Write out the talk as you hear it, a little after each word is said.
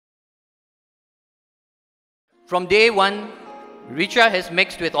From day one, Richa has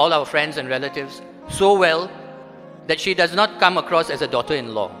mixed with all our friends and relatives so well that she does not come across as a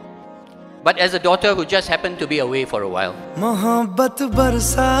daughter-in-law, but as a daughter who just happened to be away for a while. मोहब्बत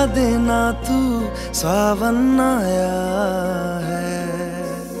बरसा देना तू सावन आया है,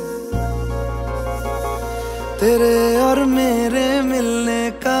 तेरे और मेरे मिलने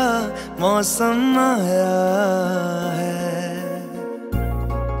का मौसम आया है।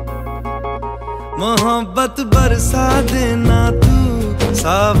 मोहब्बत बरसा देना तू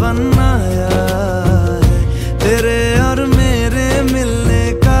सावन आया है, तेरे और मेरे मिलने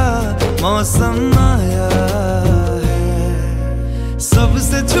का मौसम आया है।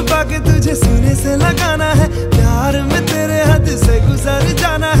 सबसे छुपा के तुझे सीने से लगाना है, प्यार में तेरे हद से गुजर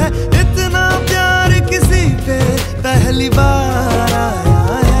जाना है। इतना प्यार किसी पे पहली बार आया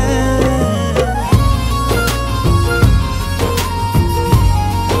है।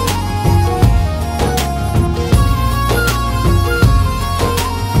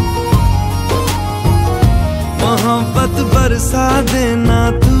 मोहब्बत बरसा देना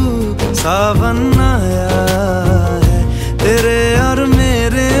तू सावन आया है, तेरे और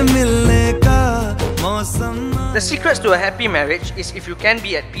मेरे मिलने का मौसम। The secrets to a happy marriage is if you can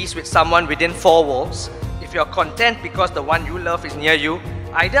be at peace with someone within 4 walls, if you are content because the one you love is near you,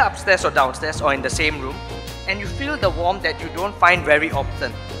 either upstairs or downstairs or in the same room, and you feel the warmth that you don't find very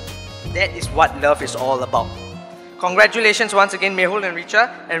often. That is what love is all about. Congratulations once again Mehul and Richa,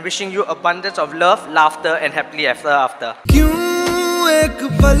 and wishing you abundance of love, laughter and happily ever after. क्यों एक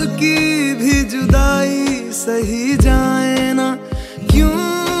पल की भी जुदाई सही जाए ना,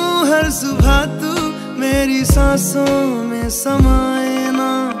 क्यों हर सुबह तू मेरी सांसों में समाए ना।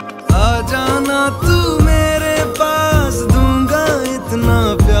 आ जाना तू मेरे पास, दूंगा इतना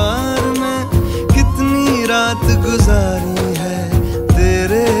प्यार मैं, कितनी रात गुजारी है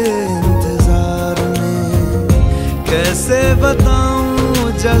तेरे इंतजार में। कैसे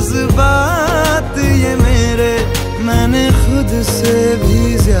बताऊं जज्बात ये मेरे, मैंने खुद से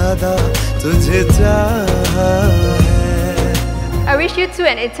भी ज्यादा तुझे चाहा है। I wish you two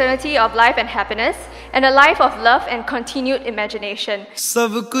an eternity of life and happiness, and a life of love and continued imagination.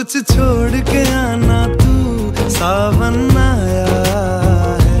 सब कुछ छोड़ के आना तू सावन आया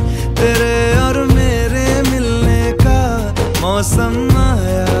है, तेरे और मेरे मिलने का मौसम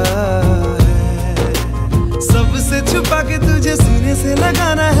आया है। सबसे छुपा के तुझे सीने से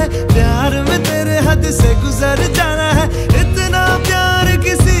लगाना है, प्यार में तेरे हद से गुजर जाना है। इतना प्यार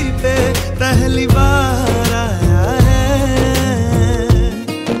किसी पे पहली बार आया है।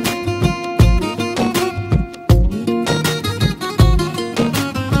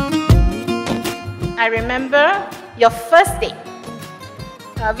 I remember your first date.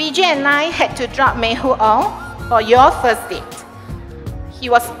 Vijay and I had to drop Mehul off for your first date. He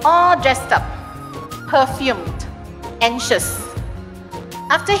was all dressed up, perfumed, anxious.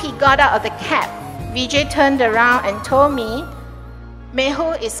 After he got out of the cab, Vijay turned around and told me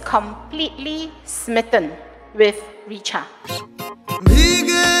Mehul is completely smitten with Richa.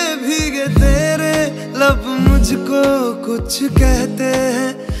 भीगे भीगे तेरे लब मुझको कुछ कहते हैं,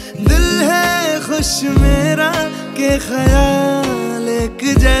 दिल है खुश मेरा के ख्याल एक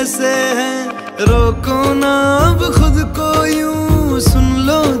जैसे हैं। रोको ना अब खुद को यूं, सुन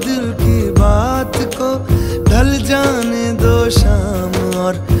लो दिल की बात को, ढल जाने दो शाम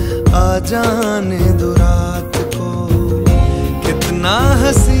और आ जाने दो रात को। कितना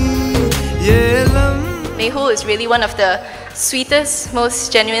हंसी ये लम्हा। Mehul is really one of the sweetest,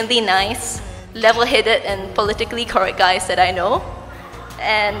 most genuinely nice, level-headed and politically correct guys that I know.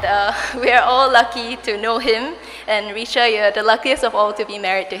 And we are all lucky to know him, and Richa, you're the luckiest of all to be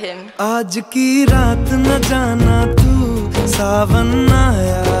married to him. आज की रात न जाना तू सावन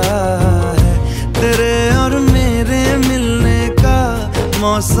आया है, तेरे और मेरे मिलने का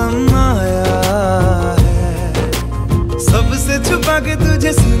मौसम आया है। सबसे छुपा के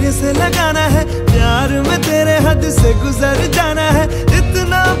तुझे सीने से लगाना है, प्यार में तेरे हद से गुजर जाना है।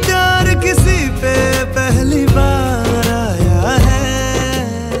 इतना प्यार किसी पे पहली बार आया है।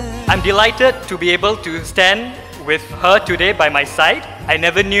 I'm delighted to be able to stand with her today by my side. I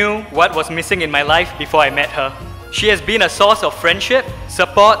never knew what was missing in my life before I met her. She has been a source of friendship,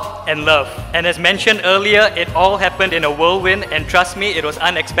 support and love. And as mentioned earlier, it all happened in a whirlwind, and trust me, it was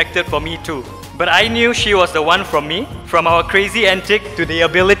unexpected for me too. But I knew she was the one for me. From our crazy antic to the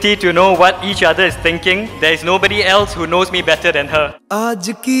ability to know what each other is thinking, there is nobody else who knows me better than her. आज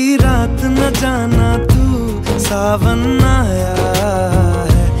की रात न जाना तू सावन आया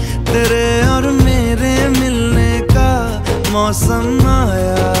है, तेरे और मेरे मिलने का मौसम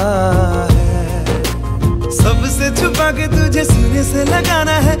आया है। सबसे छुपा के तुझे सीने से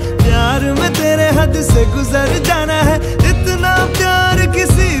लगाना है, प्यार प्यार में तेरे हद से गुजर जाना है,